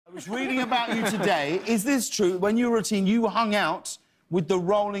James, reading about you today, is this true? When you were a teen, you hung out with the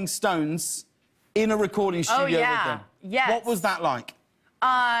Rolling Stones in a recording studio with them. Yes. What was that like?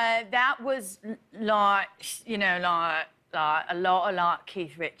 That was like, you know, like a lot of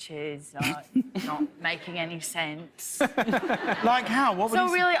Keith Richards, like not making any sense. Like how? What So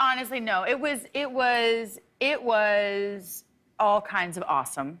really, honestly, no. It was all kinds of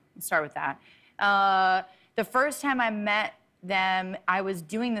awesome. Let's start with that. The first time I met them, I was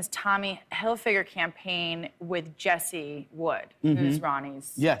doing this Tommy Hilfiger campaign with Jesse Wood, who's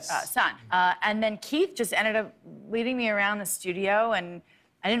Ronnie's son. And then Keith just ended up leading me around the studio, and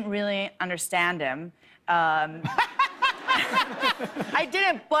I didn't really understand him. I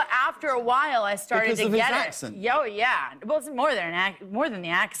didn't, but after a while, I started to get it. Because of his accent? Yo, yeah. Well, it's more than the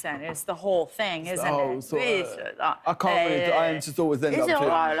accent. It's the whole thing, isn't it? So, I can't really. I just always end up too.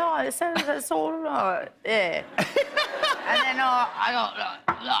 It's all right. Yeah. And then I got like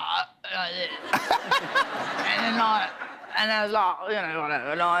this. And I was like, you know,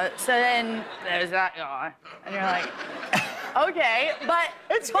 whatever. Like, so then there's that guy, and you're like, okay, but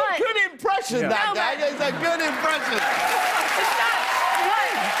it's a good impression, that guy. It's a good impression. It's not.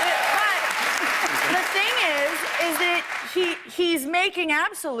 But the thing is that he's making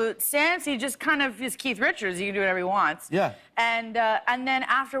absolute sense. He just kind of is Keith Richards. He can do whatever he wants. Yeah. And then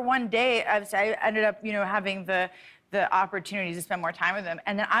after one day, I ended up, you know, having the opportunity to spend more time with him,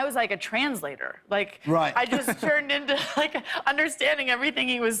 and then I was like a translator. Like, I just turned into like understanding everything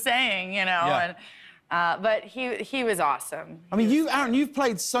he was saying, you know. Yeah. And but he was awesome. I mean, Aaron, you've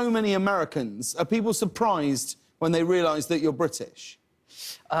played so many Americans. Are people surprised when they realise that you're British?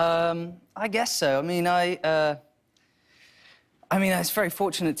 I guess so. I mean, I was very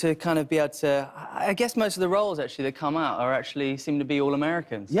fortunate to kind of be able to... I guess most of the roles, actually, that come out seem to be all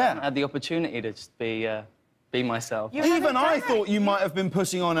Americans. Yeah. I had the opportunity to just be myself. Even I thought you might have been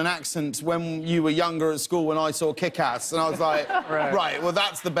putting on an accent when you were younger at school when I saw Kick-Ass, and I was like, right, well,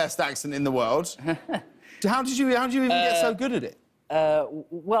 that's the best accent in the world. How did you even get so good at it?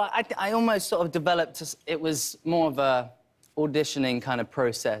 Well, I almost sort of developed... It was more of a auditioning kind of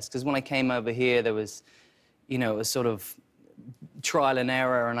process, because when I came over here, there was, you know, it was sort of trial and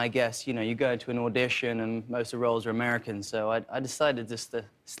error, and I guess, you know, you go to an audition and most of the roles are American, so I decided just to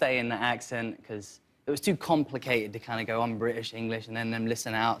stay in the accent, because it was too complicated to kind of go, I'm British, English, and then them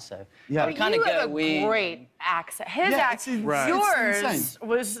listen out, so... Yeah. But you have a great accent. His accent,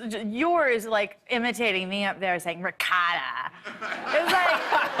 yours, like, imitating me up there saying, ricotta. It's like,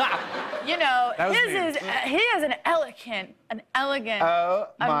 you know, he has an elegant... Oh,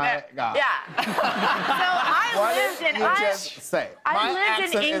 my God. Yeah. So I lived in... I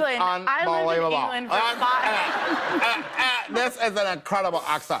lived in England. I lived in England for 5 This is an incredible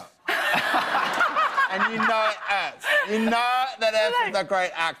accent. And you know it is. You know that this is a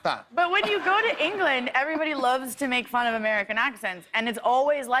great accent. But when you go to England, everybody loves to make fun of American accents, and it's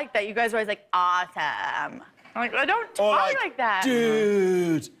always like that. You guys are always like, awesome. I'm like, I don't talk like that.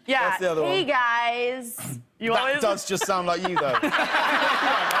 Dude. Yeah. That's the other hey, one. guys. That does just sound like you, though.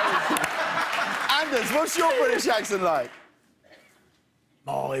 Anders, what's your British accent like?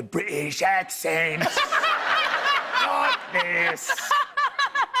 My British accent. Like this.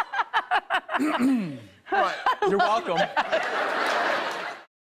 Right. You're welcome.